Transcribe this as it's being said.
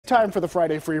time for the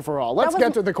Friday free-for-all. Let's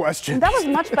get to the question. That was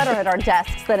much better at our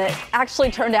desks than it actually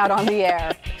turned out on the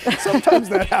air. Sometimes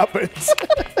that happens.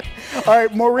 All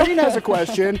right, Maureen has a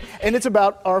question, and it's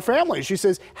about our family. She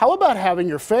says, how about having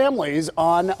your families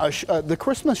on the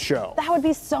Christmas show? That would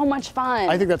be so much fun.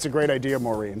 I think that's a great idea,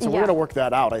 Maureen. So we're going to work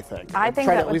that out, I think. I think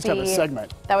try that to at least have a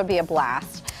segment. That would be a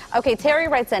blast. Okay, Terry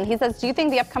writes in. He says, do you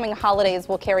think the upcoming holidays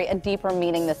will carry a deeper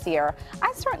meaning this year?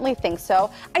 I certainly think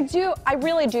so. I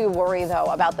really do worry, though,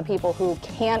 about the people who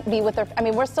can't be with their... I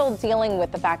mean, we're still dealing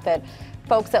with the fact that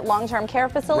folks at long-term care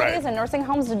facilities and nursing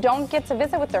homes don't get to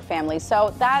visit with their families.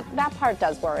 So that part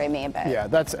does worry me a bit. Yeah,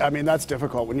 that's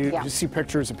difficult when you see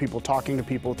pictures of people talking to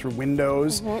people through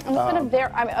windows. And it's been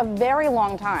a very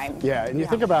long time. Yeah, and you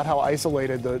think about how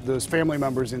isolated those family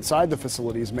members inside the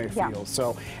facilities may feel.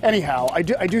 So anyhow, I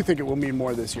do think it will mean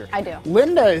more this year. I do.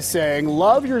 Linda is saying,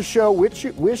 love your show.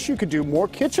 Wish you could do more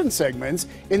kitchen segments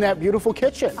in that beautiful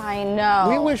kitchen. I know.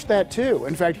 We wish that too.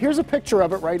 In fact, here's a picture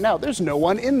of it right now. There's no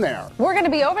one in there. We're going to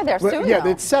be over there soon. Yeah,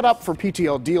 though. it's set up for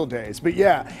PTL deal days. But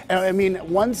yeah, I mean,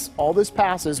 once all this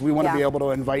passes, we want to be able to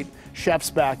invite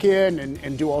chefs back in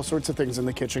and do all sorts of things in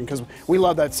the kitchen because we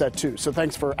love that set too. So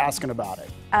thanks for asking about it.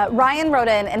 Ryan wrote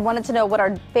in and wanted to know what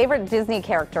our favorite Disney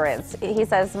character is. He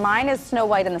says, mine is Snow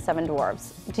White and the Seven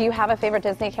Dwarfs. Do you have a favorite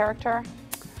Disney character?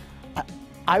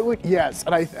 I would, yes,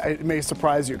 and it may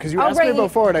surprise you because you asked me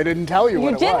before and I didn't tell you what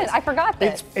it was. You didn't. I forgot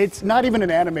this. It's not even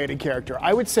an animated character.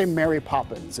 I would say Mary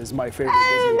Poppins is my favorite.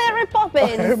 Mary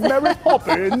Poppins. Mary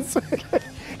Poppins.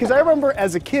 Because I remember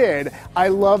as a kid, I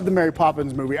loved the Mary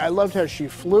Poppins movie. I loved how she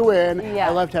flew in. I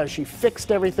loved how she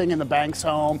fixed everything in the Banks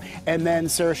home. And then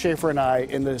Sarah Schaefer and I,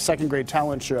 in the second grade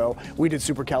talent show, we did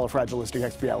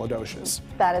Supercalifragilisticexpialidocious.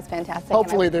 That is fantastic.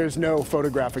 Hopefully there's no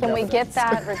photographic evidence. Can we get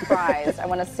that reprised? I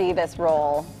want to see this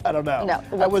roll. I don't know. No,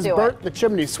 that was Bert the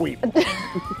Chimney Sweep.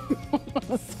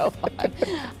 So fun.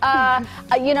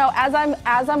 You know,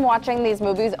 as I'm watching these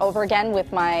movies over again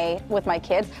with my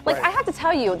kids, like I have to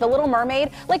tell you, The Little Mermaid,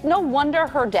 like no wonder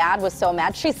her dad was so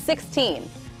mad. She's 16.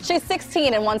 She's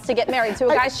 16 and wants to get married to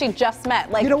a guy she just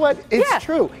met. Like, you know what? It's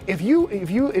true. If you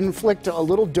inflict a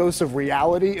little dose of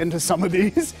reality into some of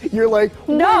these, you're like,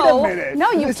 wait a minute.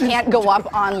 No, you can't go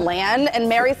up on land and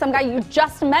marry some guy. You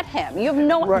just met him. You have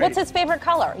no. What's his favorite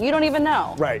color? You don't even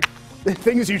know. Right. The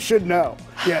things you should know.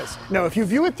 Yes. No, if you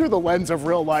view it through the lens of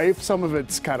real life, some of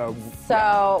it's kind of...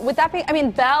 So, with that being... I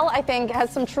mean, Belle, I think, has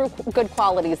some true good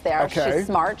qualities there. Okay. She's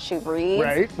smart. She reads.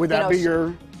 Right. Would that be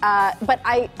your... but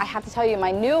I have to tell you, my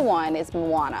new one is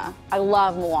Moana. I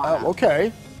love Moana. Oh,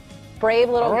 okay. Brave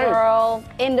little girl,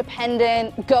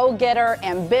 independent, go-getter,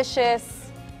 ambitious.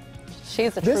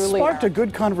 She's a true leader. This sparked a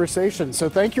good conversation, so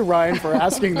thank you, Ryan, for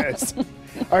asking this.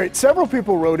 All right, several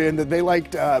people wrote in that they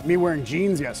liked me wearing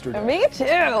jeans yesterday. Me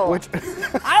too. Which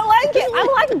I like it.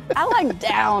 I like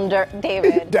down,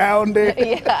 David. Down,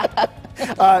 David. Yeah.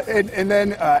 And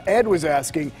then Ed was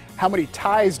asking, how many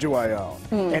ties do I own?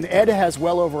 And Ed has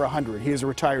well over 100. He is a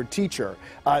retired teacher.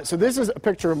 So this is a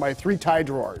picture of my 3 tie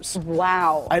drawers.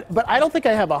 Wow. But I don't think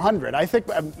I have 100. I think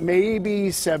maybe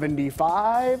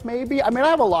 75, maybe. I mean, I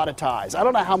have a lot of ties. I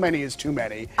don't know how many is too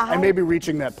many. I may be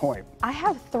reaching that point. I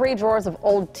have 3 drawers of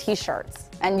old T-shirts.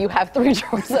 And you have 3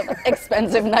 drawers of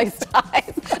expensive, nice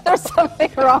ties. There's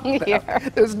something wrong here.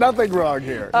 There's nothing wrong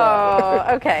here. Oh,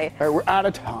 okay. All right, we're out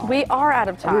of time. We are out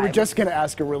of time. We were just going to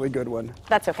ask a really good one.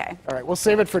 That's okay. All right, we'll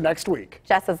save it for next week.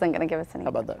 Jess isn't going to give us any. How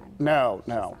about that? No.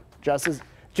 Jess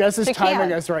is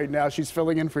timing us right now. She's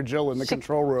filling in for Jill in the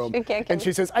control room. And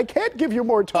she says, I can't give you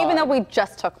more time. Even though we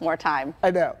just took more time. I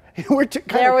know. We're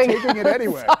kind of taking it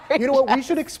anyway. Sorry, you know what? We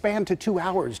should expand to 2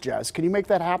 hours, Jess. Can you make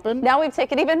that happen? Now we've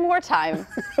taken even more time.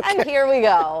 And here we go.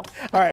 All right.